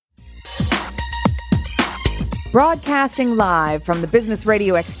Broadcasting live from the Business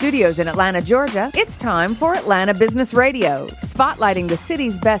Radio X studios in Atlanta, Georgia, it's time for Atlanta Business Radio, spotlighting the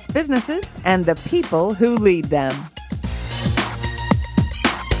city's best businesses and the people who lead them.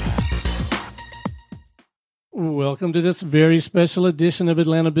 Welcome to this very special edition of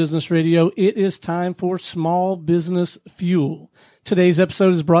Atlanta Business Radio. It is time for Small Business Fuel. Today's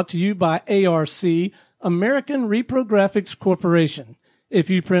episode is brought to you by ARC, American Reprographics Corporation. If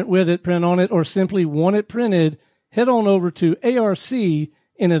you print with it, print on it, or simply want it printed, head on over to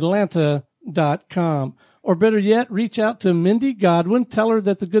arcinatlanta.com. Or better yet, reach out to Mindy Godwin. Tell her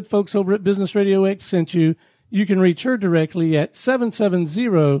that the good folks over at Business Radio X sent you. You can reach her directly at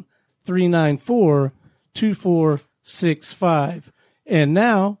 770-394-2465. And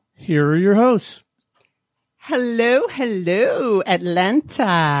now, here are your hosts. Hello,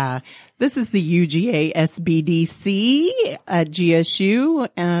 Atlanta. This is the UGA SBDC at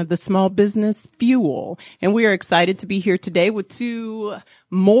GSU, the Small Business Fuel. And we are excited to be here today with two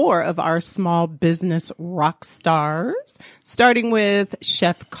more of our small business rock stars, starting with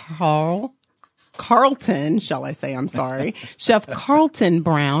Chef Carlton, shall I say? I'm sorry. Chef Carlton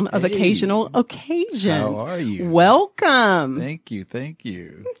Brown of Occasional Occasions. How are you? Welcome. Thank you.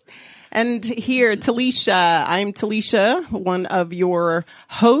 And here, Talisha. I'm Talisha, one of your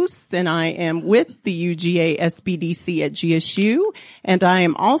hosts, and I am with the UGA SBDC at GSU. And I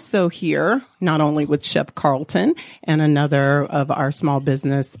am also here, not only with Chef Carlton and another of our small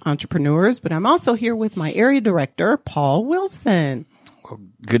business entrepreneurs, but I'm also here with my area director, Paul Wilson. Well,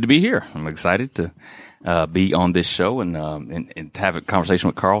 good to be here. I'm excited to be on this show and to have a conversation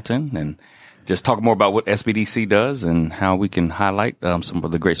with Carlton and just talk more about what SBDC does and how we can highlight some of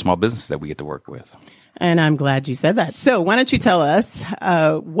the great small businesses that we get to work with. And I'm glad you said that. So why don't you tell us,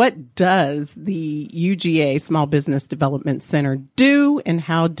 what does the UGA Small Business Development Center do, and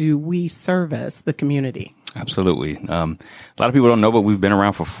how do we service the community? Absolutely. A lot of people don't know, but we've been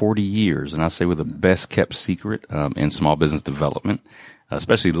around for 40 years, and I say we're the best kept secret in small business development,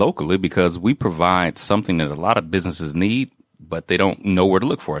 especially locally, because we provide something that a lot of businesses need, but they don't know where to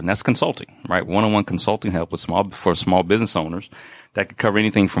look for it, and that's consulting, right? One-on-one consulting help with small business owners that could cover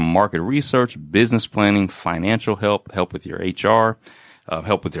anything from market research, business planning, financial help with your HR,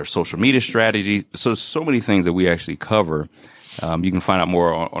 help with your social media strategy. So many things that we actually cover. You can find out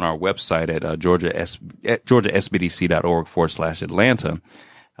more on our website at georgiasbdc.org/Atlanta.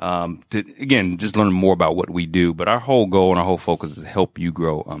 Again, just learn more about what we do. But our whole goal and our whole focus is to help you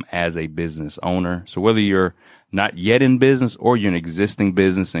grow as a business owner. So whether you're not yet in business or you're an existing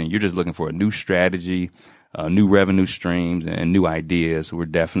business and you're just looking for a new strategy, new revenue streams, and new ideas, we're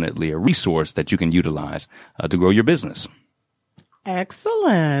definitely a resource that you can utilize to grow your business.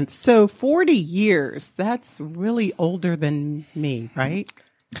 Excellent. So 40 years, that's really older than me, right?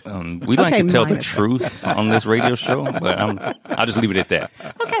 We like to tell the truth on this radio show, but I'll just leave it at that.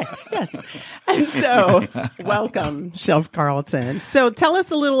 Okay, yes. And so, welcome, Chef Carlton. So tell us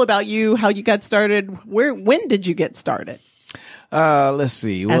a little about you, how you got started. When did you get started? Let's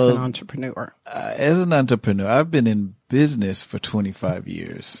see. As an entrepreneur. I've been in business for 25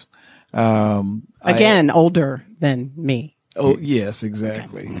 years. Older than me. Oh, yes,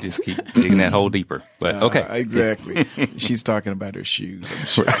 exactly. Okay. Just keep digging that hole deeper. But okay. Exactly. She's talking about her shoes, I'm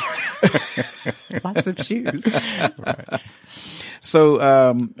sure. Lots of shoes. Right. So,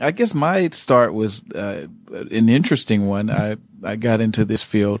 I guess my start was, an interesting one. I got into this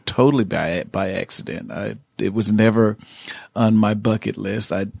field totally by accident. It was never on my bucket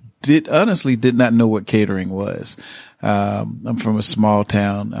list. I honestly did not know what catering was. I'm from a small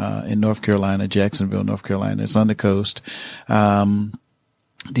town, in North Carolina, Jacksonville, North Carolina. It's on the coast.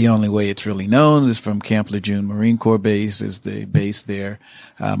 The only way it's really known is from Camp Lejeune Marine Corps Base, is the base there.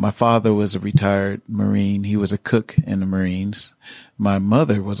 My father was a retired Marine. He was a cook in the Marines. My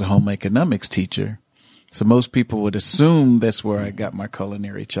mother was a home economics teacher. So most people would assume that's where I got my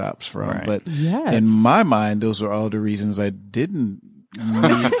culinary chops from. Right. But in my mind, those are all the reasons I didn't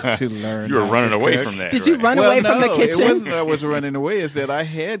need to learn. You were running away from that. Did you run away from the kitchen? It wasn't that I was running away. It's that I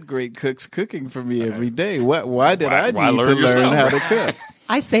had great cooks cooking for me every day. Why did I need to learn how to cook?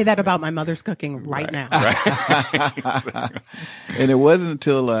 I say that about my mother's cooking right now. Right. And it wasn't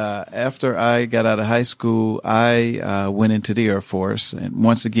until after I got out of high school, I went into the Air Force. And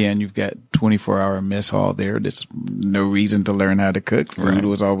once again, you've got 24-hour mess hall there. There's no reason to learn how to cook. Food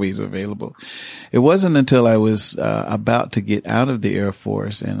was always available. It wasn't until I was about to get out of the Air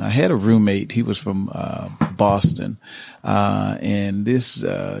Force, and I had a roommate. He was from Boston. And this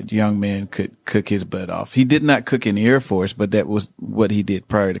young man could cook his butt off. He did not cook in the Air Force, but that was what he did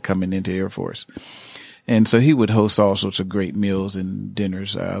prior to coming into Air Force. And so he would host all sorts of great meals and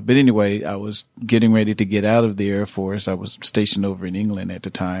dinners. But anyway, I was getting ready to get out of the Air Force. I was stationed over in England at the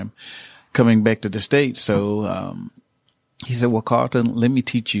time, coming back to the States. So, he said, well, Carlton, let me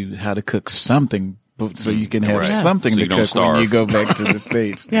teach you how to cook something so you can have something to cook when you go back to the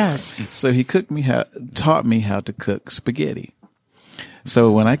States. Yes. So he taught me how to cook spaghetti.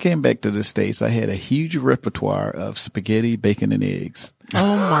 So when I came back to the States, I had a huge repertoire of spaghetti, bacon, and eggs.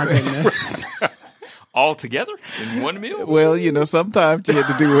 Oh my goodness. All together in one meal? Well, sometimes you had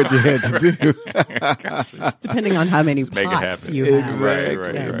to do what you had to do. Gotcha. Depending on how many make it pots happen. you have. Exactly.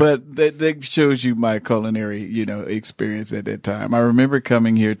 Right. But that shows you my culinary, experience at that time. I remember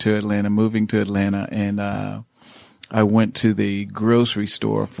coming here to Atlanta, moving to Atlanta, and I went to the grocery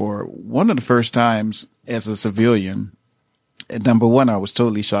store for one of the first times as a civilian. Number one, I was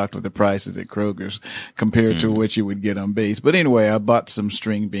totally shocked with the prices at Kroger's compared to what you would get on base. But anyway, I bought some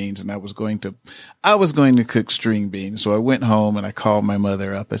string beans and I was going to cook string beans. So I went home and I called my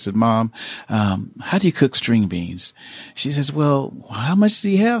mother up. I said, Mom, how do you cook string beans? She says, well, how much do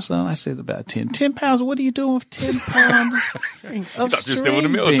you have, son? I said, about 10 pounds. What are you doing with 10 pounds of string Just doing the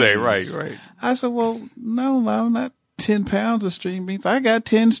military. beans? Right. I said, well, no, Mom, not 10 pounds of string beans. I got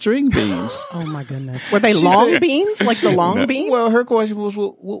 10 string beans. Oh my goodness. Were they long beans? Like the long beans? Well, her question was,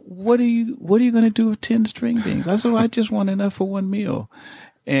 well, what are you going to do with 10 string beans? I said, well, I just want enough for one meal.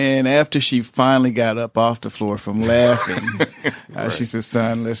 And after she finally got up off the floor from laughing, she said,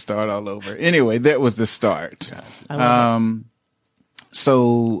 son, let's start all over. Anyway, that was the start.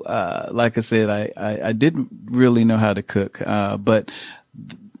 So, like I said, I didn't really know how to cook, but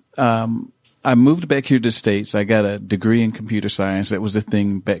I moved back here to the States. I got a degree in computer science. That was the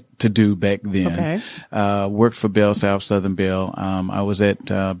thing to do back then. Okay. Worked for Bell South, Southern Bell. I was at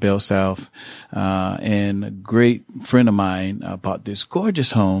Bell South, and a great friend of mine bought this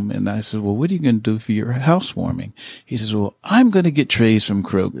gorgeous home. And I said, well, what are you going to do for your housewarming? He says, well, I'm going to get trays from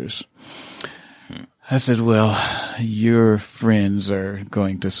Kroger's. I said, well, your friends are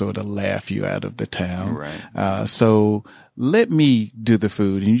going to sort of laugh you out of the town. Right. So let me do the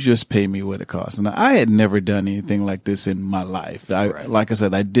food and you just pay me what it costs. And I had never done anything like this in my life. Like I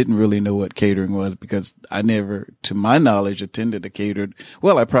said, I didn't really know what catering was because I never, to my knowledge, attended a catered.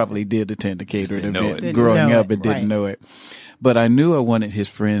 Well, I probably did attend a catered event growing up, but didn't know it. But I knew I wanted his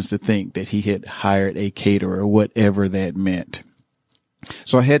friends to think that he had hired a caterer, whatever that meant.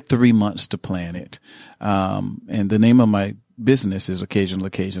 So I had 3 months to plan it. And the name of my business is Occasional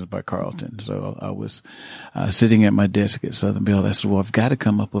Occasions by Carlton. So I was sitting at my desk at Southern Bell. I said, well, I've got to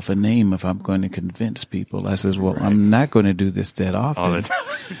come up with a name if I'm going to convince people. I says, well, I'm not going to do this that often. All the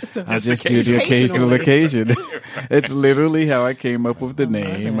time. I just do the occasional occasion. It's literally how I came up with the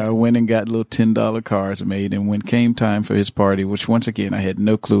name. I went and got little $10 cards made. And when came time for his party, which once again, I had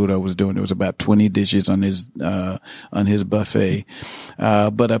no clue what I was doing. It was about 20 dishes on his buffet.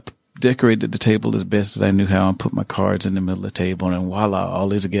 But I decorated the table as best as I knew how and put my cards in the middle of the table, and voila,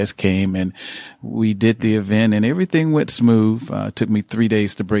 all his guests came and we did the event and everything went smooth. It took me 3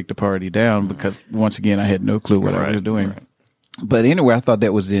 days to break the party down because once again, I had no clue what I was doing. Right. But anyway, I thought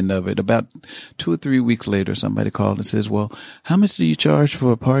that was the end of it. About 2 or 3 weeks later, somebody called and says, well, how much do you charge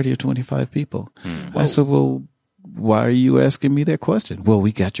for a party of 25 people? I said, well, why are you asking me that question? Well,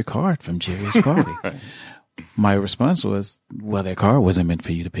 we got your card from Jerry's party. My response was, well, that car wasn't meant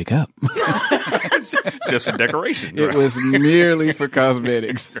for you to pick up. Just for decoration. It was merely for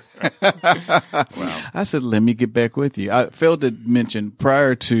cosmetics. Wow. I said, let me get back with you. I failed to mention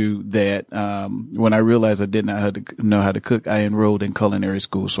prior to that, when I realized I did not know how to cook, I enrolled in culinary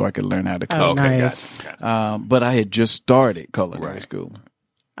school so I could learn how to cook. Oh, Okay, nice. gotcha. But I had just started culinary school.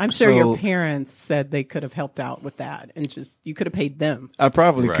 I'm sure your parents said they could have helped out with that and you could have paid them. I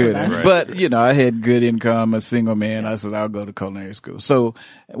probably could have, right. but I had good income, a single man. I said, I'll go to culinary school. So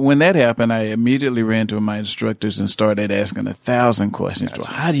when that happened, I immediately ran to my instructors and started asking 1,000 questions. Gotcha.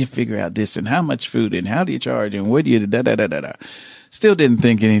 Well, how do you figure out this and how much food and how do you charge and what do you da. Still didn't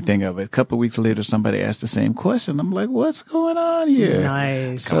think anything of it. A couple of weeks later, somebody asked the same question. I'm like, what's going on here?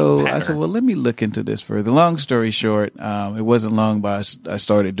 Nice. So I said, well, let me look into this further. Long story short, it wasn't long, but I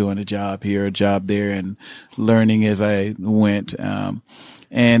started doing a job here, a job there, and learning as I went. And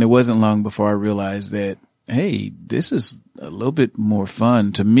it wasn't long before I realized that, hey, this is a little bit more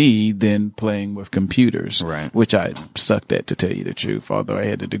fun to me than playing with computers, right? Which I sucked at, to tell you the truth, although I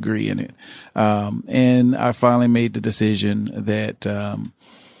had a degree in it. And I finally made the decision that,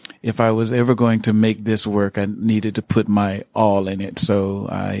 if I was ever going to make this work, I needed to put my all in it. So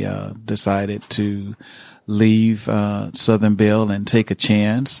I, decided to leave Southern Bell and take a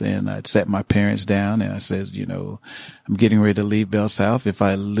chance. And I sat my parents down and I said, you know, I'm getting ready to leave Bell South. If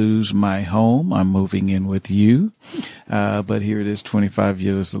I lose my home, I'm moving in with you. But here it is 25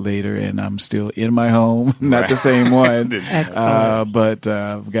 years later and I'm still in my home, not the same one. But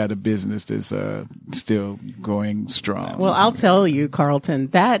I've got a business that's still going strong. Well, I'll tell you, Carlton,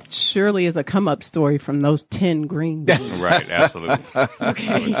 that surely is a come up story from those 10 green beans. Right, absolutely.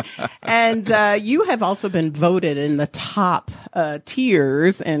 Okay. And you have also been voted in the top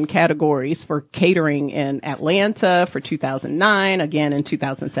tiers and categories for catering in Atlanta for 2009, again in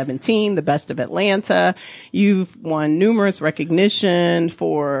 2017, the Best of Atlanta. You've won numerous recognition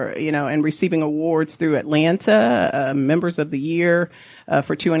for, you know, and receiving awards through Atlanta, Members of the Year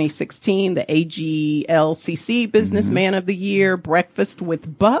for 2016, the AGLCC Businessman of the Year, Breakfast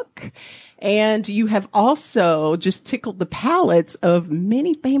with Buck. And you have also just tickled the palates of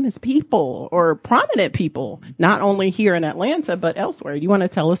many famous people or prominent people, not only here in Atlanta, but elsewhere. You want to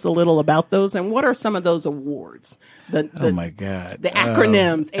tell us a little about those and what are some of those awards? Oh my God. The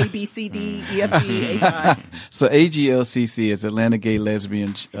acronyms, A, B, C, D, E, F, G, H, I. So AGLCC is Atlanta Gay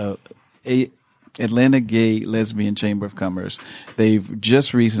Lesbian Chamber of Commerce. They've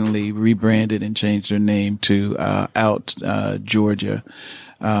just recently rebranded and changed their name to Out Georgia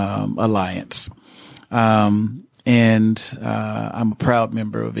Alliance. And I'm a proud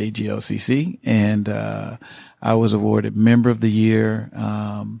member of AGLCC, and I was awarded Member of the Year,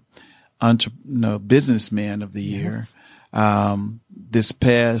 Businessman of the Year. This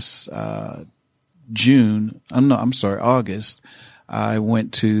past August, I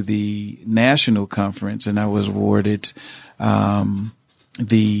went to the national conference and I was awarded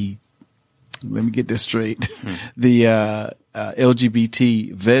let me get this straight, the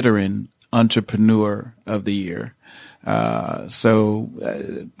LGBT Veteran Entrepreneur of the Year. You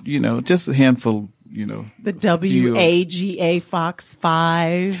know, just a handful, you know. The WAGA Fox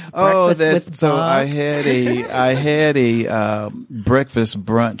 5. Oh, that's so. I had a breakfast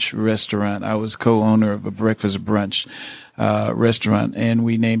brunch restaurant. I was co-owner of a breakfast brunch restaurant, and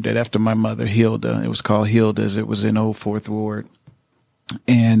we named it after my mother, Hilda. It was called Hilda's. It was in Old Fourth Ward,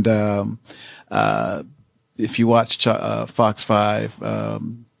 and if you watch Fox 5,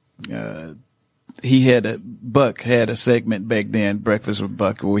 Buck had a segment back then, Breakfast with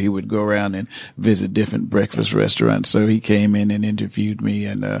Buck, where he would go around and visit different breakfast restaurants. So he came in and interviewed me,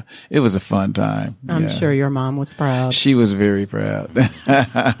 and it was a fun time. I'm sure your mom was proud. She was very proud.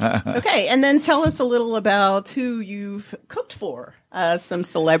 Okay, and then tell us a little about who you've cooked for. Some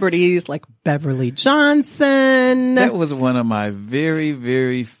celebrities like Beverly Johnson. That was one of my very,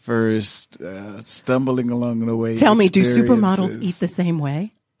 very first stumbling along the way. Tell me, do supermodels eat the same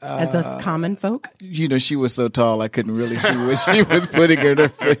way as us common folk? You know, she was so tall I couldn't really see what she was putting in her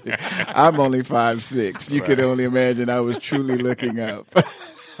face. I'm only 5'6". You could only imagine I was truly looking up.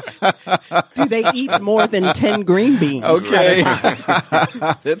 Do they eat more than 10 green beans? Okay.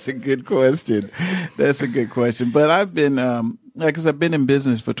 That's a good question. But I've been, like I said, I've been in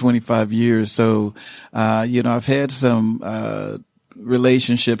business for 25 years. So, you know, I've had some,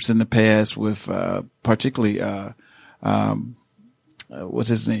 relationships in the past with, particularly, what's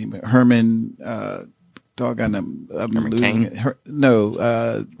his name? Herman, Herman Cain?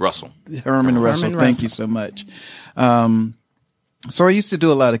 Russell. Herman Russell. Thank you so much. So I used to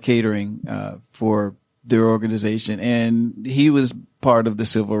do a lot of catering, for their organization, and he was part of the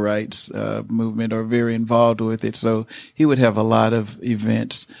civil rights, movement, or very involved with it. So he would have a lot of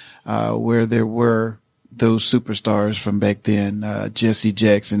events, where there were those superstars from back then, Jesse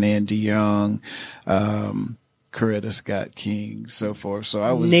Jackson, Andy Young, Coretta Scott King, so forth. So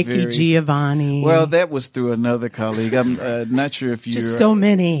I was Nikki Giovanni. Well, that was through another colleague. I'm not sure if you're just so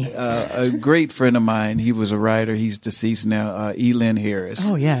many. A great friend of mine. He was a writer. He's deceased now. Elin Harris.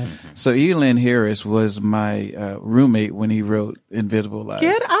 Oh yes. So Elin Harris was my roommate when he wrote Invisible Life.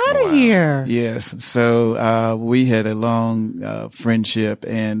 Get out of here. Yes. So we had a long friendship,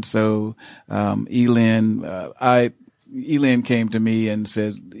 and so Elin came to me and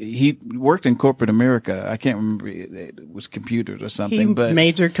said he worked in corporate America. I can't remember, it was computers or something. He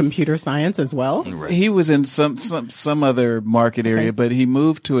majored computer science as well. Right. He was in some other market area, but he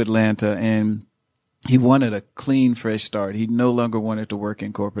moved to Atlanta and he wanted a clean, fresh start. He no longer wanted to work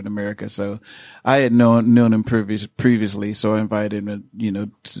in corporate America. So I had known him previously. So I invited him,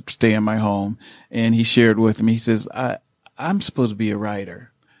 to stay in my home, and he shared with me. He says, I'm supposed to be a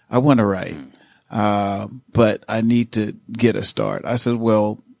writer. I want to write. But I need to get a start. I said,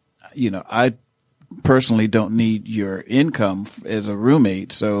 well, I personally don't need your income as a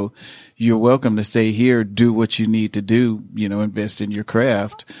roommate. So you're welcome to stay here, do what you need to do, invest in your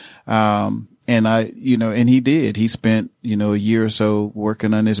craft. and and he did. He spent, a year or so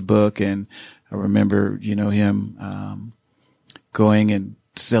working on his book. And I remember, him, going and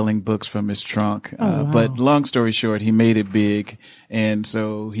selling books from his trunk. Wow. But long story short, he made it big. And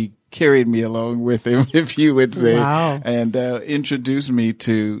so he carried me along with him, if you would say, Wow. and introduced me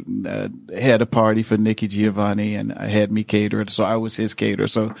to, had a party for Nikki Giovanni, and I had me catered. So I was his caterer.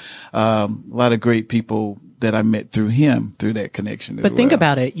 So, a lot of great people that I met through him, through that connection. But think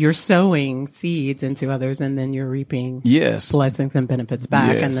about it. You're sowing seeds into others, and then you're reaping blessings and benefits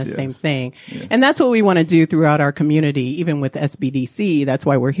back, and the same thing. Yes. And that's what we want to do throughout our community, even with SBDC. That's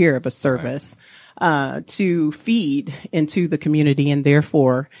why we're here, of a service. To feed into the community, and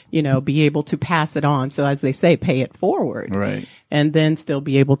therefore, be able to pass it on. So as they say, pay it forward. Right. And then still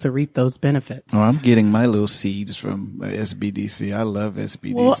be able to reap those benefits. Oh, I'm getting my little seeds from SBDC. I love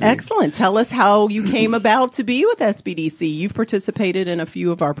SBDC. Well, excellent. Tell us how you came about to be with SBDC. You've participated in a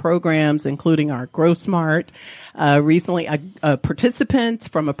few of our programs, including our Grow Smart. Recently, a participant,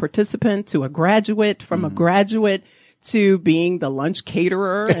 from a participant to a graduate, from a graduate to being the lunch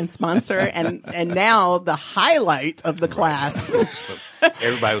caterer and sponsor, and now the highlight of the class.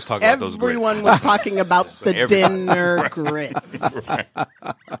 Everybody was talking about those grits. Everyone was talking about the dinner grits. Right.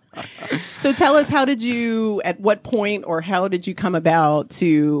 So tell us, at what point, or how did you come about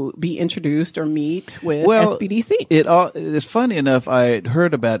to be introduced or meet with SBDC? It's funny enough, I had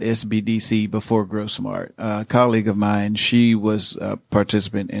heard about SBDC before Grow Smart. A colleague of mine, she was a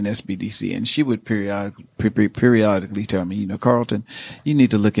participant in SBDC, and she would periodically tell me, Carlton, you need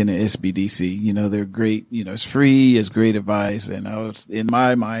to look into SBDC. They're great. It's free. It's great advice. And in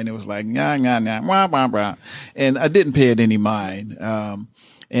my mind, it was like, nah, wah, wah, wah. And I didn't pay it any mind.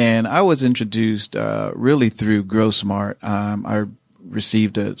 And I was introduced, really through Grow Smart. I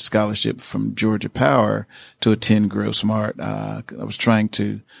received a scholarship from Georgia Power to attend Grow Smart. I was trying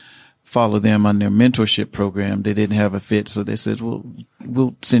to follow them on their mentorship program. They didn't have a fit, so they said,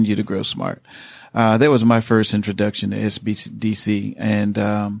 we'll send you to Grow Smart. That was my first introduction to SBDC.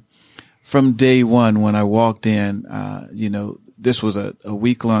 And, from day one, when I walked in, this was a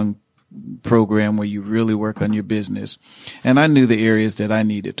week-long program where you really work on your business. And I knew the areas that I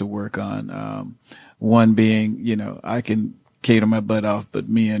needed to work on. One being, I can cater my butt off, but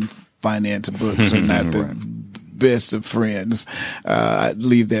me and finance books are not the best of friends. I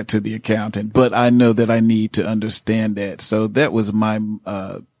leave that to the accountant, but I know that I need to understand that. So that was my,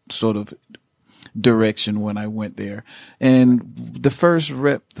 sort of direction when I went there. And the first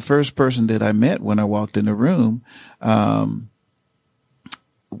person that I met when I walked in the room,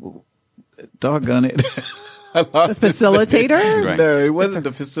 doggone it. The facilitator? Right. No, it wasn't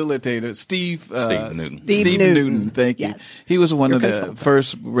the facilitator. Steve Newton. Steve Newton. Thank you. Yes. He was one of the consultant.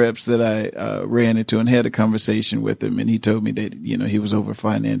 first reps that I ran into and had a conversation with him. And he told me that, he was over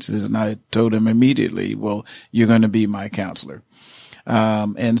finances. And I told him immediately, well, you're going to be my counselor.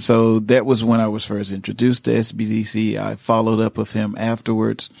 And so that was when I was first introduced to SBDC. I followed up with him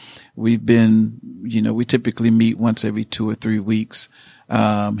afterwards. We've been, we typically meet once every 2 or 3 weeks.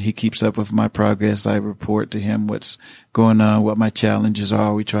 He keeps up with my progress. I report to him what's going on, what my challenges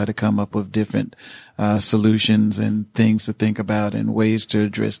are. We try to come up with different solutions and things to think about and ways to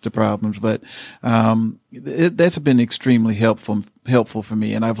address the problems. But that's been extremely helpful for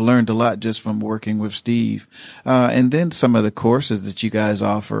me, and I've learned a lot just from working with Steve. And then some of the courses that you guys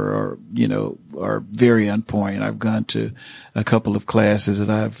offer are very on point. I've gone to a couple of classes that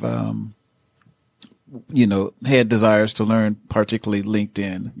I've had desires to learn, particularly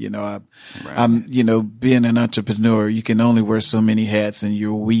LinkedIn. I'm being an entrepreneur, you can only wear so many hats and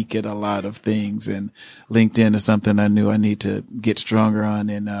you're weak at a lot of things. And LinkedIn is something I knew I need to get stronger on.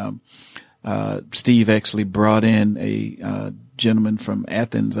 And, Steve actually brought in a, gentleman from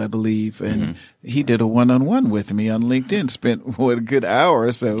Athens, I believe, and he did a one-on-one with me on LinkedIn, spent a good hour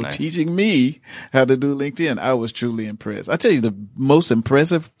or so teaching me how to do LinkedIn. I was truly impressed. I tell you, the most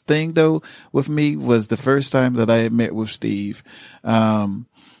impressive thing though with me was the first time that I had met with Steve.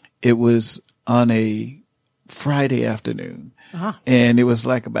 It was on a Friday afternoon and it was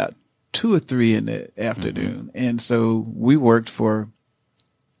like about 2 or 3 in the afternoon. And so we worked for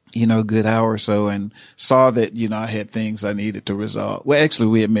a good hour or so and saw that, I had things I needed to resolve. Well, actually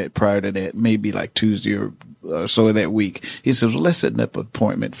we had met prior to that, maybe like Tuesday or so of that week. He says, well, let's set up an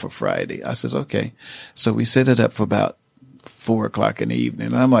appointment for Friday. I says, okay. So we set it up for about 4:00 in the evening.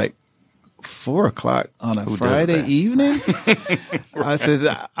 And I'm like, 4:00 on a Who does Friday that? evening? I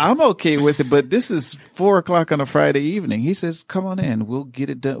said, I'm okay with it, but this is 4:00 on a Friday evening. He says, come on in. We'll get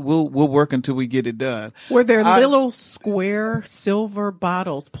it done. We'll work until we get it done. Were there little square silver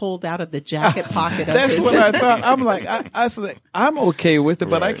bottles pulled out of the jacket pocket of That's his? what I thought. I'm like, I said, I'm okay with it,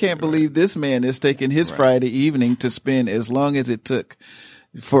 but I Right, can't believe this man is taking his Friday evening to spend as long as it took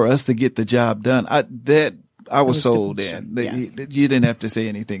for us to get the job done. I was sold in. Yes. You didn't have to say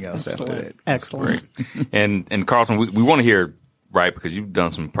anything else after that. Excellent. And Carlton, we want to hear, right, because you've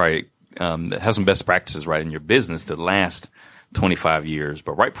done some probably have some best practices, right, in your business the last 25 years.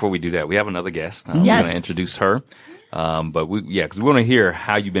 But right before we do that, we have another guest. I'm Yes. going to introduce her. But because we want to hear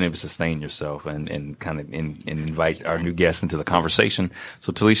how you've been able to sustain yourself and kind of invite our new guest into the conversation.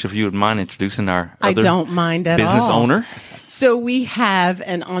 So, Talisha, if you would mind introducing our I other don't mind at business all. owner. So we have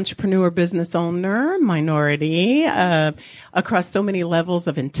an entrepreneur business owner minority across so many levels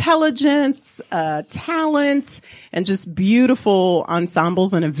of intelligence, talent, and just beautiful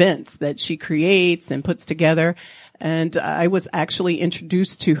ensembles and events that she creates and puts together. And I was actually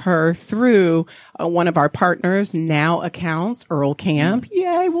introduced to her through one of our partners, Now Accounts, Earl Camp.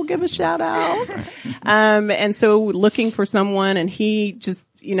 Yay, we'll give a shout out. And so looking for someone, and he just,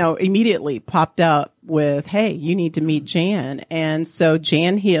 immediately popped up with, hey, you need to meet Jan. And so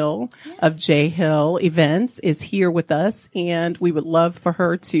Jan Hill of J Hill Events is here with us, and we would love for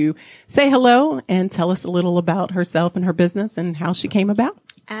her to say hello and tell us a little about herself and her business and how she came about.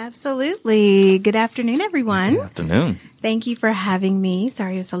 Absolutely. Good afternoon, everyone. Good afternoon. Thank you for having me.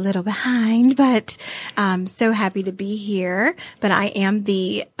 Sorry, I was a little behind, but so happy to be here. But I am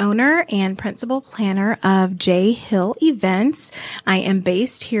the owner and principal planner of J Hill Events. I am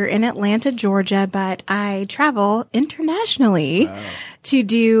based here in Atlanta, Georgia, but I travel internationally to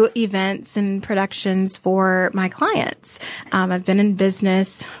do events and productions for my clients. I've been in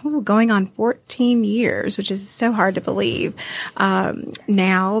business going on 14 years, which is so hard to believe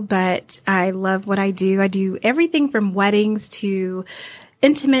now, but I love what I do. I do everything from weddings to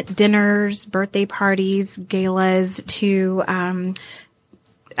intimate dinners, birthday parties, galas, to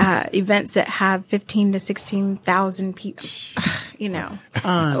events that have 15 to 16,000 people,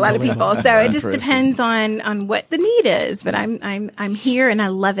 a lot of people. So it just depends on what the need is, but I'm here and I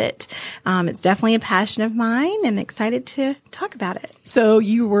love it. It's definitely a passion of mine and excited to talk about it. So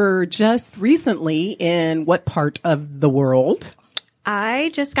you were just recently in what part of the world? I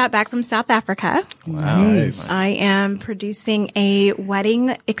just got back from South Africa. Wow. Nice. I am producing a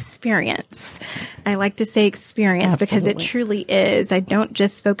wedding experience. I like to say experience because it truly is. I don't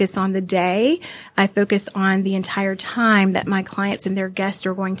just focus on the day. I focus on the entire time that my clients and their guests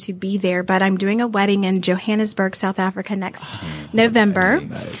are going to be there. But I'm doing a wedding in Johannesburg, South Africa next November.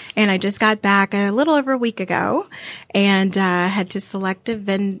 Nice. And I just got back a little over a week ago and had to select a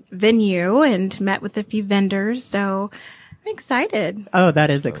venue and met with a few vendors. So I'm excited. Oh, that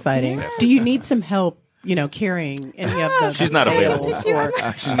is exciting. Do you need some help, carrying any of the She's not available. veils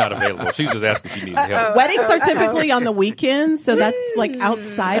or- She's not available. She's just asking if she needs help. Weddings are typically on the weekends, so that's like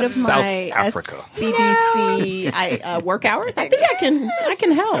outside of South my Africa. SBDC work hours. I think I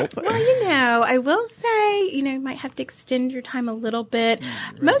can help. Well, I will say, you might have to extend your time a little bit.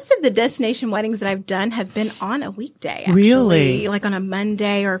 Most of the destination weddings that I've done have been on a weekday, actually. Really? Like on a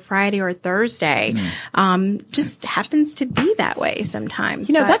Monday or Friday or Thursday. Just happens to be that way sometimes.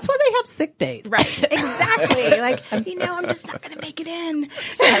 But- That's why they have sick days. Right. Exactly. Like, I'm just not going to make it in.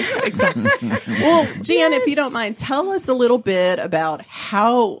 Yes, exactly. Well, Jan, if you don't mind, tell us a little bit about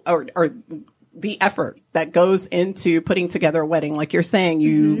how or the effort that goes into putting together a wedding. Like you're saying,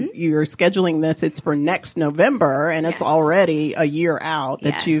 you're scheduling this. It's for next November, and it's already a year out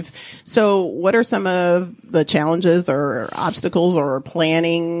that So what are some of the challenges or obstacles or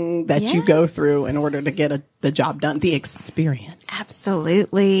planning that you go through in order to get the job done, the experience?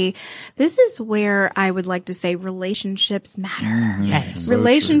 Absolutely. This is where I would like to say relationships matter. Yes.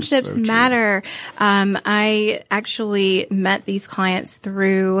 Relationships matter. I actually met these clients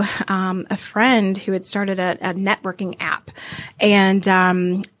through a friend who had started a networking app,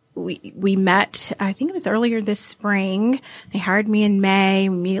 and we met, I think it was earlier this spring. They hired me in May,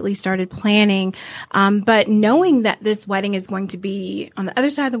 immediately started planning. But knowing that this wedding is going to be on the other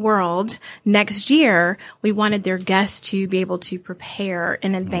side of the world next year, we wanted their guests to be able to prepare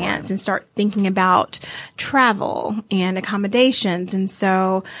in advance and start thinking about travel and accommodations. And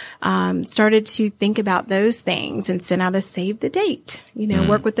so, started to think about those things and sent out a save the date,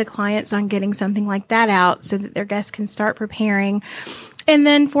 work with the clients on getting something like that out so that their guests can start preparing. And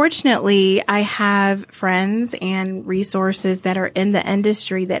then fortunately, I have friends and resources that are in the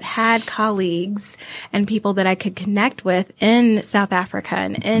industry that had colleagues and people that I could connect with in South Africa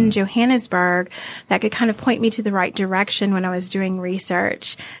and in Johannesburg that could kind of point me to the right direction when I was doing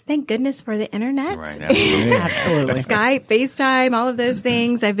research. Thank goodness for the internet. Right, absolutely. Absolutely. Skype, FaceTime, all of those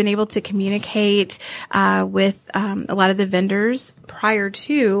things. I've been able to communicate with a lot of the vendors prior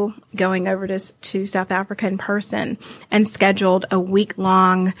to going over to South Africa in person, and scheduled a week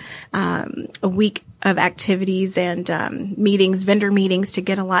of activities and meetings, vendor meetings, to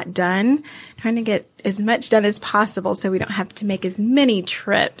get a lot done, trying to get as much done as possible so we don't have to make as many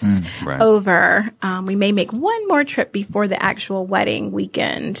trips right. over. We may make one more trip before the actual wedding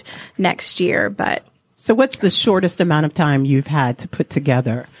weekend next year, but So what's the shortest amount of time you've had to put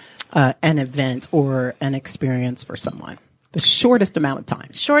together an event or an experience for someone? The shortest amount of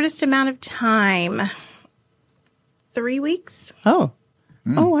time. shortest amount of time, 3 weeks. Oh.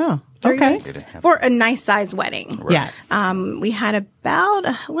 Oh, wow. 3 Okay. weeks for a nice size wedding. Yes. We had about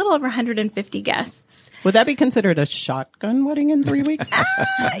a little over 150 guests. Would that be considered a shotgun wedding in 3 weeks?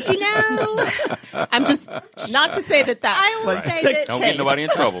 You know, I'm just, not to say that I will was say the that Don't get nobody in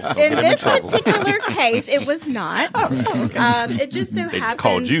trouble. Don't in get them in this trouble. particular case, it was not. It just so They happened. just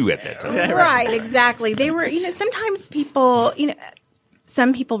called you at that time. Right, exactly. They were, sometimes people,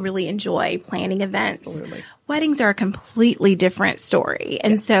 some people really enjoy planning events. Absolutely. Weddings are a completely different story.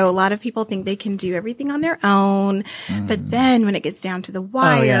 And so a lot of people think they can do everything on their own. But then when it gets down to the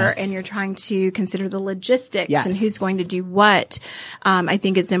wire yes. and you're trying to consider the logistics Yes. and who's going to do what, I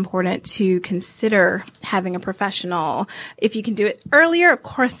think it's important to consider having a professional. If you can do it earlier, of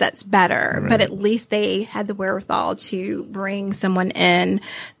course, that's better. But at least they had the wherewithal to bring someone in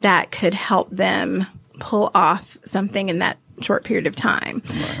that could help them pull off something in that short period of time.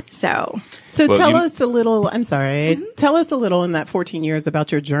 So Well, tell you- us a little, I'm sorry, tell us a little in that 14 years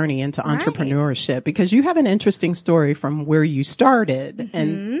about your journey into entrepreneurship, because you have an interesting story from where you started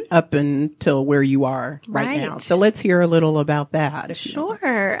and up until where you are right now. Right. So let's hear a little about that. if you don't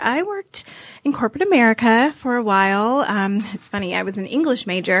Sure. I worked in corporate America for a while. It's funny. I was an English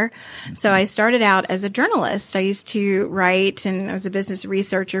major. So I started out as a journalist. I used to write, and I was a business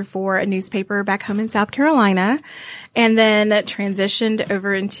researcher for a newspaper back home in South Carolina, and then transitioned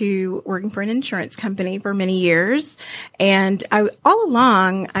over into working for an insurance company for many years. And all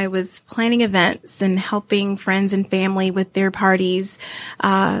along, I was planning events and helping friends and family with their parties,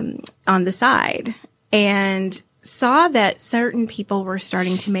 on the side. And saw that certain people were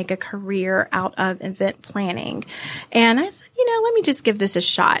starting to make a career out of event planning. And I said, let me just give this a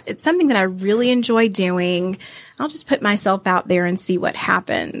shot. It's something that I really enjoy doing. I'll just put myself out there and see what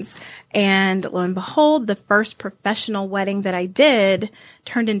happens. And lo and behold, the first professional wedding that I did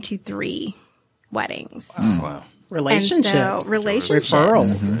turned into 3 weddings. Wow. Relationships. And so, relationships.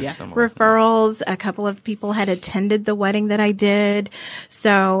 Referrals. Yes. Referrals. A couple of people had attended the wedding that I did.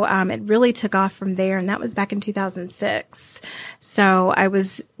 So, it really took off from there. And that was back in 2006. So I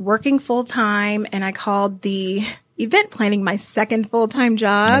was working full time, and I called the event planning my second full-time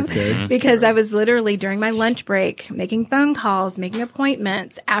job because I was literally during my lunch break making phone calls, making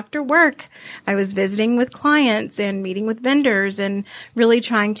appointments. After work, I was visiting with clients and meeting with vendors and really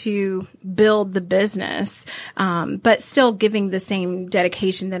trying to build the business, but still giving the same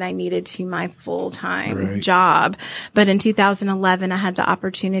dedication that I needed to my full-time job. But in 2011, I had the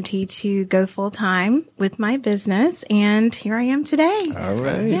opportunity to go full-time with my business, and here I am today. All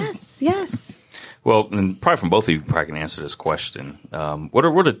right. Yes. Well, and probably from both of you, probably can answer this question. What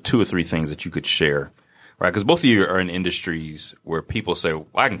are 2 or 3 things that you could share, right? Because both of you are in industries where people say, well,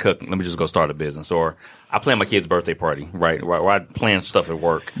 I can cook, let me just go start a business. Or I plan my kid's birthday party, right? Or I plan stuff at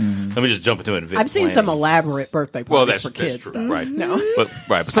work. Let me just jump into an event. I've seen some elaborate birthday parties for kids. That's true, right? No.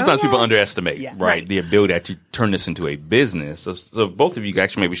 But sometimes people underestimate, Yeah. right, the ability to actually turn this into a business. So both of you can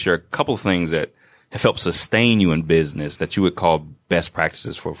actually maybe share a couple of things that have helped sustain you in business that you would call best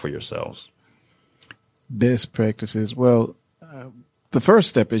practices for yourselves. Best practices. Well, the first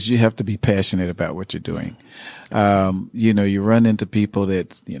step is you have to be passionate about what you're doing. You run into people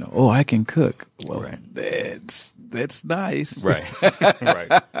that, oh, I can cook. Well, that's nice. Right. Right.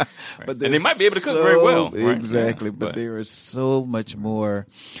 But And they might be able to cook very well. Right? Exactly. Yeah, but there is so much more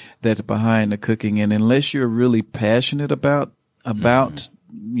that's behind the cooking. And unless you're really passionate about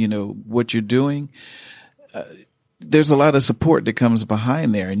what you're doing, there's a lot of support that comes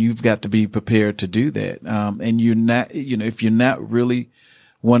behind there, and you've got to be prepared to do that. And you're not, if you're not really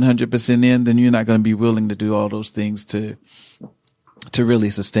 100% in, then you're not going to be willing to do all those things to to really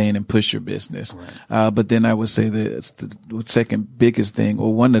sustain and push your business. Right. But then I would say that the second biggest thing,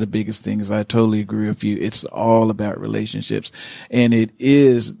 or one of the biggest things, I totally agree with you. It's all about relationships, and it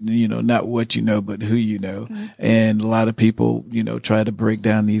is, not what you know, but who you know. Mm-hmm. And a lot of people, try to break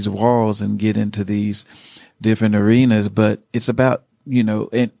down these walls and get into these different arenas, but it's about,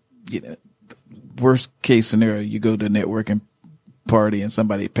 worst case scenario, you go to a networking party and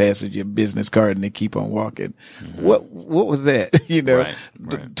somebody passes your business card and they keep on walking. Mm-hmm. What was that?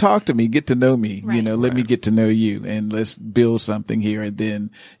 Right. Talk to me, get to know me, let me get to know you, and let's build something here. And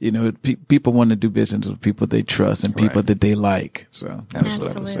then, people want to do business with people they trust and people that they like. So that's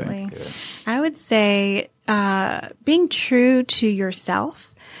what I would say. I would say, being true to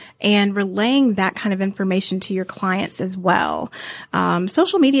yourself and relaying that kind of information to your clients as well.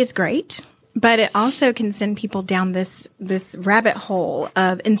 Social media is great, but it also can send people down this rabbit hole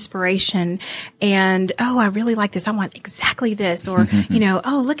of inspiration and, oh, I really like this. I want exactly this. Or,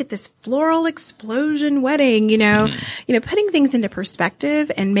 oh, look at this floral explosion wedding, putting things into perspective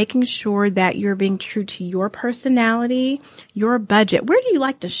and making sure that you're being true to your personality, your budget. Where do you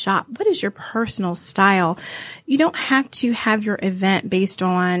like to shop? What is your personal style? You don't have to have your event based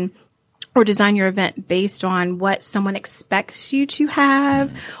on or design your event based on what someone expects you to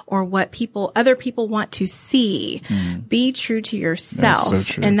have or what other people want to see. Be true to yourself. That's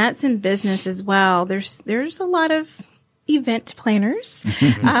so true. And that's in business as well. There's a lot of event planners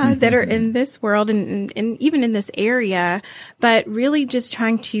that are in this world and even in this area, but really just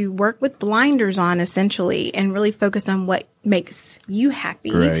trying to work with blinders on essentially and really focus on what makes you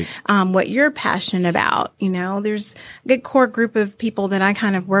happy, right. What you're passionate about. There's a good core group of people that I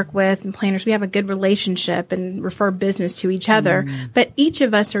kind of work with and planners. We have a good relationship and refer business to each other, but each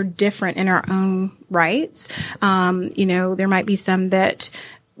of us are different in our own rights. There might be some that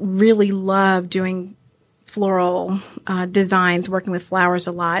really love doing floral designs, working with flowers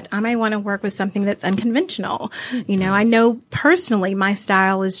a lot. I might want to work with something that's unconventional. I know personally my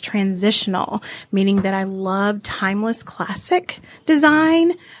style is transitional, meaning that I love timeless classic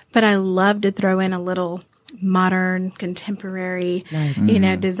design, but I love to throw in a little modern, contemporary,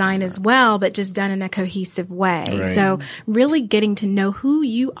 design as well, but just done in a cohesive way. Right. So really getting to know who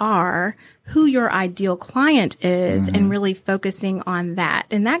you are, who your ideal client is, and really focusing on that.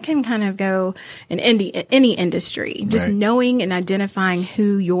 And that can kind of go in any industry, just knowing and identifying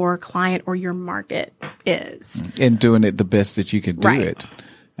who your client or your market is. And doing it the best that you can do it.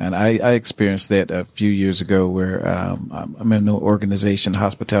 And I experienced that a few years ago where I'm in an organization,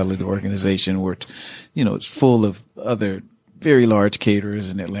 hospitality organization, where, it's full of other very large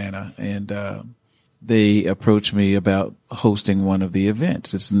caterers in Atlanta. And they approached me about hosting one of the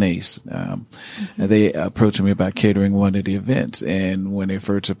events. It's NACE. They approached me about catering one of the events. And when they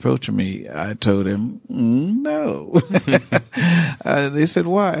first approached me, I told them, no. They said,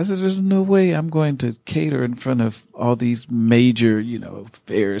 why? I said, there's no way I'm going to cater in front of all these major,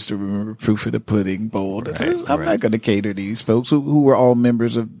 fairs to remember proof of the pudding bowl. I'm not going to cater these folks who were all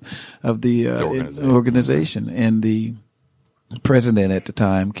members of the organization. And the president at the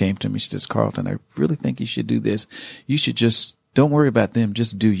time came to me. She says, Carlton, I really think you should do this. You should just don't worry about them.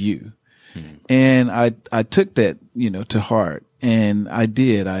 Just do you. And I took that, to heart, and I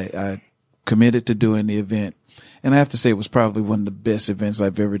did. I committed to doing the event. And I have to say it was probably one of the best events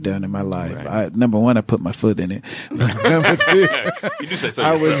I've ever done in my life. Right. Number one, I put my foot in it. Number two, you do say so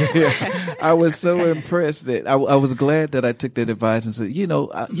yourself. I was so impressed that I was glad that I took that advice and said,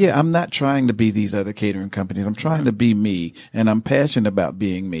 I'm not trying to be these other catering companies. I'm trying to be me, and I'm passionate about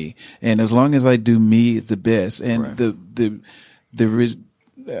being me. And as long as I do me, it's the best. And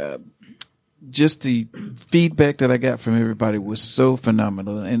just the feedback that I got from everybody was so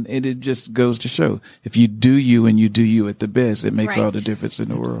phenomenal. And it just goes to show, if you do you and you do you at the best, it makes all the difference in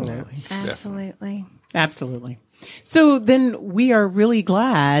the world. Absolutely. So then we are really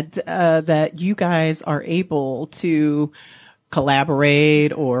glad that you guys are able to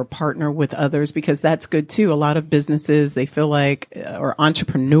collaborate or partner with others, because that's good too. A lot of businesses, they feel like, or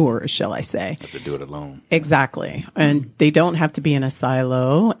entrepreneurs, shall I say, have to do it alone. Exactly. And they don't have to be in a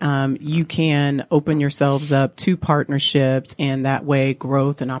silo. You can open yourselves up to partnerships, and that way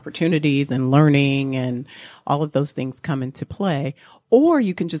growth and opportunities and learning and all of those things come into play. Or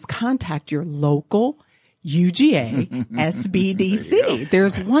you can just contact your local UGA SBDC.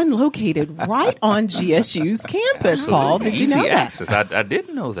 There's one located right on GSU's campus, Paul. Did you know that? Access. I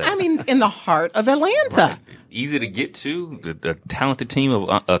didn't know that. I mean, in the heart of Atlanta. Right. Easy to get to, the talented team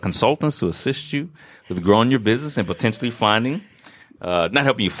of consultants to assist you with growing your business and potentially finding, not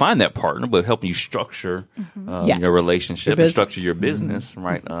helping you find that partner, but helping you structure your relationship and structure your business,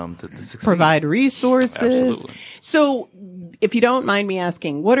 right? To succeed. Provide resources. Absolutely. So if you don't mind me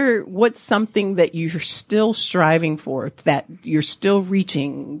asking, what's something that you're still striving for, that you're still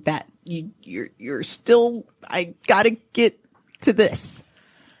reaching, that you're still, I gotta get to this?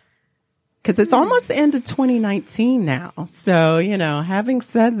 Cause it's almost the end of 2019 now. So, having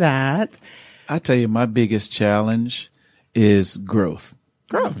said that, I tell you, my biggest challenge is growth.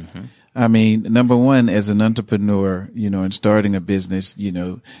 Mm-hmm. I mean, number one, as an entrepreneur, and starting a business,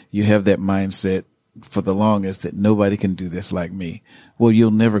 you have that mindset for the longest that nobody can do this like me. Well,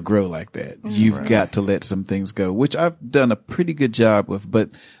 you'll never grow like that. You've got to let some things go, which I've done a pretty good job with,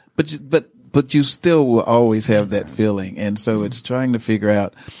 but you still will always have that feeling. And so it's trying to figure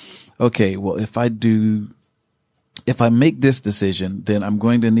out, okay, well, if I make this decision, then I'm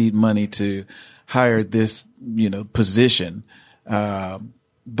going to need money to hire this, position.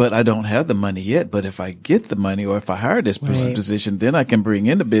 But I don't have the money yet. But if I get the money, or if I hire this position, then I can bring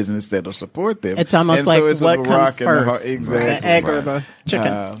in the business that'll support them. It's almost like what comes first, exactly, the egg or the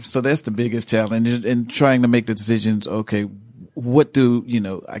chicken. So that's the biggest challenge in trying to make the decisions. Okay, what do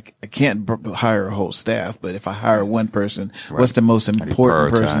I can't hire a whole staff, but if I hire one person, what's the most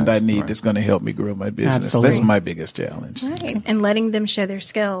important person that I need that's going to help me grow my business? Absolutely. That's my biggest challenge. Right. And letting them show their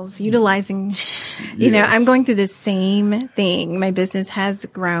skills, utilizing, I'm going through the same thing. My business has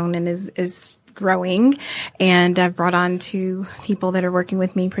grown and is growing, and I've brought on 2 people that are working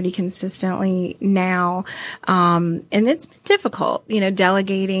with me pretty consistently now. And it's been difficult,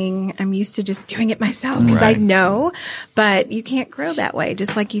 delegating. I'm used to just doing it myself because I know, but you can't grow that way,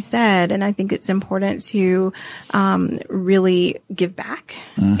 just like you said. And I think it's important to, really give back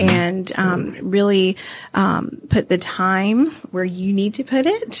and, really, put the time where you need to put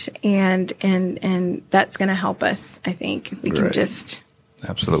it. And that's going to help us. I think if we can just.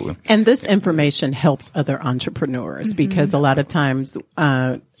 Absolutely. And this information helps other entrepreneurs because a lot of times,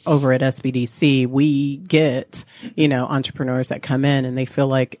 over at SBDC, we get, entrepreneurs that come in and they feel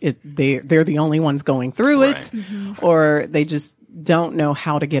like they're the only ones going through it, or they just don't know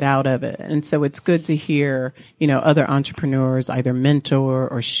how to get out of it. And so it's good to hear, other entrepreneurs either mentor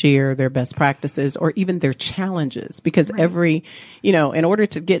or share their best practices or even their challenges, because in order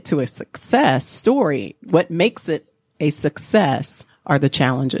to get to a success story, what makes it a success are the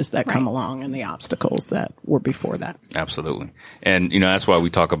challenges that come along and the obstacles that were before that. Absolutely. And, that's why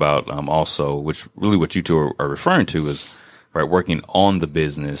we talk about, also, which really what you two are referring to is, working on the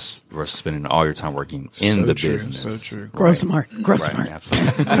business versus spending all your time working in the business. So true. Grow smart. Absolutely.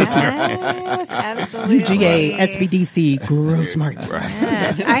 Yes, absolutely. UGA, SBDC, grow smart.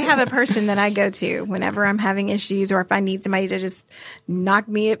 Yes. I have a person that I go to whenever I'm having issues, or if I need somebody to just knock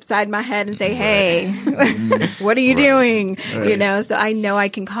me upside my head and say, hey, what are you doing? So I know I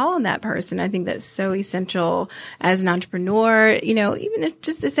can call on that person. I think that's so essential as an entrepreneur, even if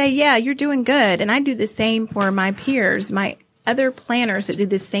just to say, yeah, you're doing good. And I do the same for my peers, my other planners that do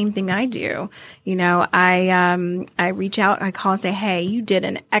the same thing I do. I reach out, I call and say, hey, you did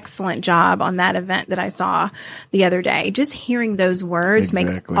an excellent job on that event that I saw the other day. Just hearing those words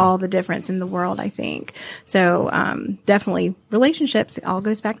makes all the difference in the world, I think. So, definitely relationships, it all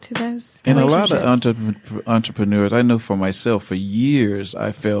goes back to those. And a lot of entrepreneurs, I know for myself, for years,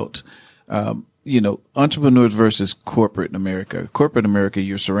 I felt, entrepreneurs versus corporate America. Corporate America,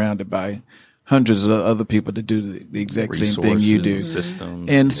 you're surrounded by hundreds of other people that do the exact same thing you do. Systems.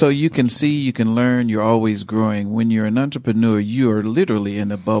 And so you can see, you can learn, you're always growing. When you're an entrepreneur, you are literally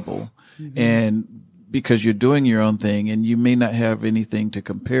in a bubble. And because you're doing your own thing and you may not have anything to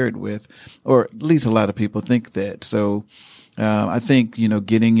compare it with, or at least a lot of people think that. So, I think,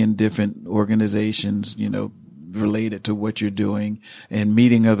 getting in different organizations, related to what you're doing and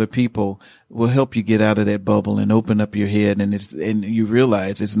meeting other people will help you get out of that bubble and open up your head. And you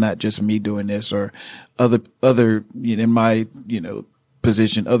realize it's not just me doing this, or other, in my,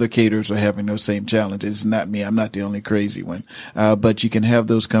 position, other caterers are having those same challenges. It's not me. I'm not the only crazy one. But you can have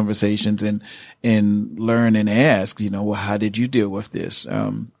those conversations and learn and ask, well, how did you deal with this?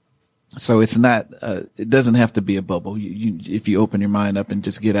 So it's not, it doesn't have to be a bubble. If you open your mind up and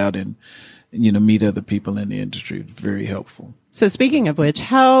just get out and, meet other people in the industry, it's very helpful. So speaking of which,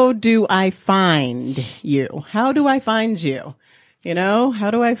 how do I find you? How do I find you?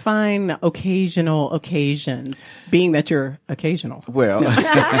 How do I find occasional occasions, being that you're occasional? Well,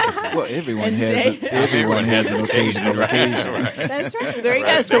 everyone has an occasional occasion. That's right. There you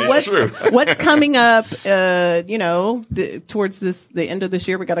go. So what's coming up, towards the end of this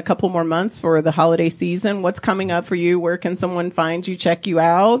year? We got a couple more months for the holiday season. What's coming up for you? Where can someone find you, check you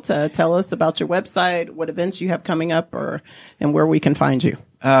out? Tell us about your website, what events you have coming up, and where we can find you.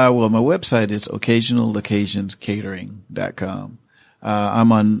 Well, my website is occasionaloccasionscatering.com.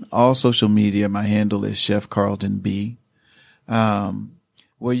 I'm on all social media. My handle is Chef Carlton B.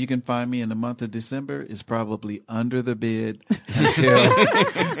 Where you can find me in the month of December is probably under the bed until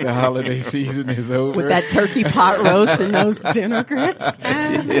the holiday season is over. With that turkey pot roast and those dinner grits.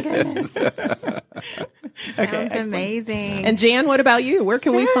 Oh my goodness. Sounds excellent. amazing. And Jan, what about you? Where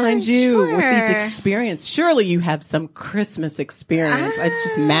can we find you with Sure. these experiences? Surely you have some Christmas experience. It's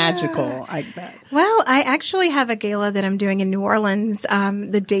just magical, I bet. Well, I actually have a gala that I'm doing in New Orleans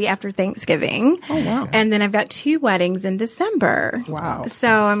the day after Thanksgiving. Oh, wow. And then I've got 2 weddings in December. Wow.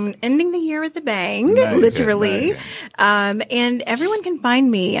 So I'm ending the year with a bang, Nice. literally. Nice. And everyone can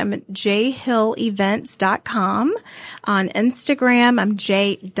find me. I'm at jhillevents.com. On Instagram, I'm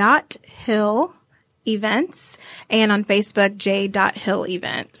j.hill events, and on Facebook, j.hill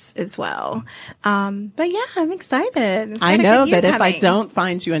events as well. But yeah, I'm excited. I Got a know good year that if I coming. don't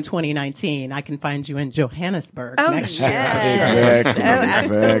find you in 2019, I can find you in Johannesburg Oh, next yes. Exactly. Oh,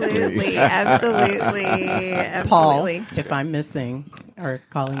 Exactly. absolutely. Paul, Absolutely. if I'm missing or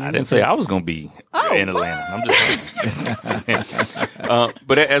calling you. I didn't say I was going to be in Atlanta. I'm just saying.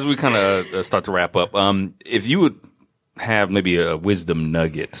 But as we kind of start to wrap up, if you would have maybe a wisdom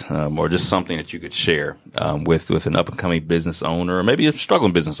nugget or just something that you could share with an up-and-coming business owner or maybe a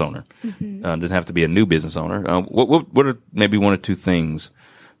struggling business owner, doesn't have to be a new business owner, what are maybe 1 or 2 things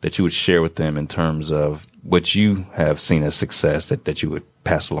that you would share with them in terms of what you have seen as success that you would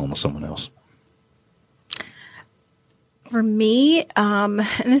pass along to someone else? For me, and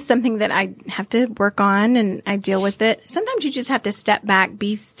this is something that I have to work on and I deal with it. Sometimes you just have to step back,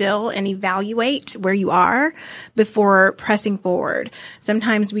 be still, and evaluate where you are before pressing forward.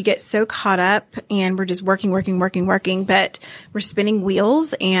 Sometimes we get so caught up and we're just working, but we're spinning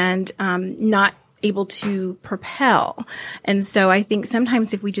wheels and not able to propel. And so I think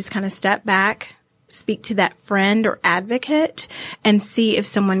sometimes if we just kind of step back, speak to that friend or advocate and see if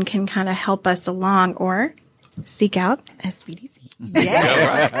someone can kind of help us along or seek out SBDC. Oh,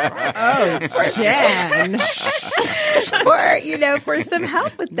 Jan. for some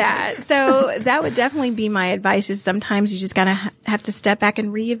help with that. So that would definitely be my advice is sometimes you just gotta have to step back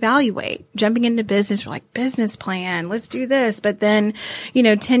and reevaluate. Jumping into business, we're like, business plan, let's do this. But then,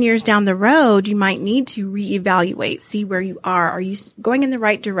 10 years down the road, you might need to reevaluate, see where you are. Are you going in the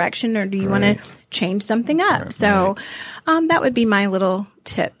right direction or do you want to change something up? So, that would be my little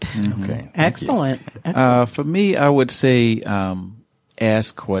tip. Okay. Excellent. For me, I would say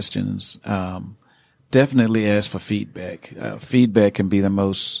ask questions. Definitely ask for feedback. Feedback can be the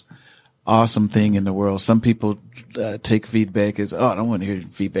most awesome thing in the world. Some people take feedback as, I don't want to hear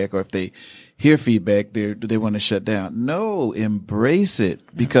feedback, or if they hear feedback, they want to shut down. No, embrace it,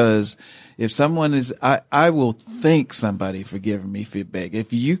 because if someone is, I will thank somebody for giving me feedback.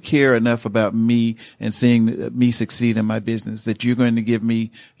 If you care enough about me and seeing me succeed in my business that you're going to give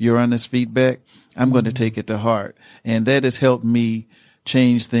me your honest feedback, I'm going to take it to heart. And that has helped me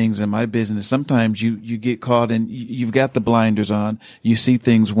change things in my business. Sometimes you get caught and you've got the blinders on. You see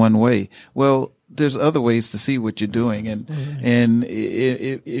things one way. Well, there's other ways to see what you're doing. And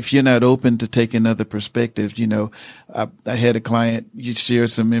if you're not open to taking other perspectives, I had a client, you share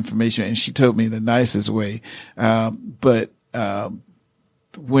some information and she told me the nicest way. But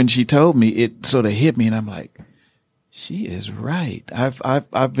when she told me, it sort of hit me and I'm like, she is right.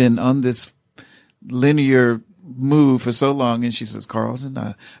 I've been on this linear move for so long, and she says, Carlton,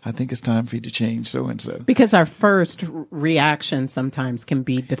 I think it's time for you to change so and so. Because our first reaction sometimes can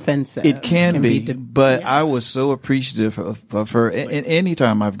be defensive. It can be, but I was so appreciative of her. And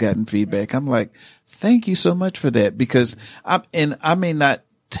anytime I've gotten feedback, I'm like, thank you so much for that, because I may not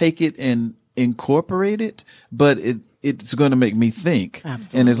take it and incorporate it, but it's going to make me think.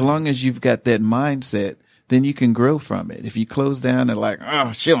 Absolutely. And as long as you've got that mindset, then you can grow from it. If you close down and like,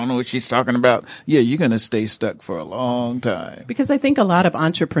 she don't know what she's talking about, you're going to stay stuck for a long time. Because I think a lot of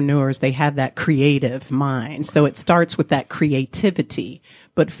entrepreneurs, they have that creative mind. So it starts with that creativity.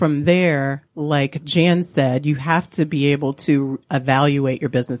 But from there, like Jan said, you have to be able to evaluate your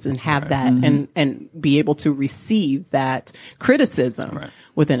business and have that and be able to receive that criticism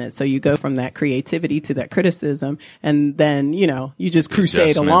within it. So you go from that creativity to that criticism, and then, you just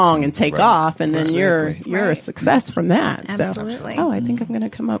crusade along and take off, and then you're a success from that. Absolutely. So, I think I'm going to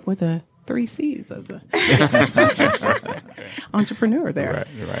come up with a 3 C's of the entrepreneur there.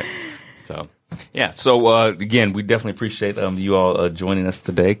 Right. So, So, again, we definitely appreciate you all joining us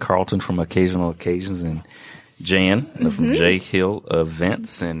today. Carlton from Occasional Occasions and Jan from J Hill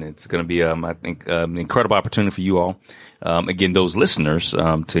Events, and it's going to be, I think, an incredible opportunity for you all. Again, those listeners,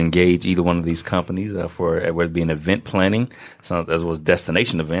 to engage either one of these companies, for whether it be an event planning, as well as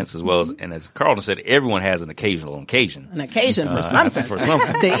destination events, as well as, and as Carlton said, everyone has an occasion. An occasion for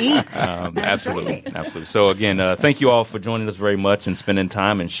something. To eat. Absolutely. Absolutely. So again, thank you all for joining us very much and spending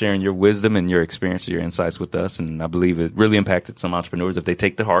time and sharing your wisdom and your experience, your insights with us. And I believe it really impacted some entrepreneurs if they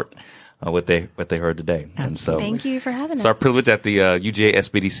take to heart what they heard today. And so, thank you for having us. It's our privilege at the UGA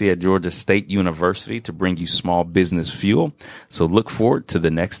SBDC at Georgia State University to bring you Small Business Fuel. So look forward to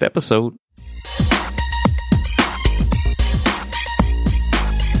the next episode.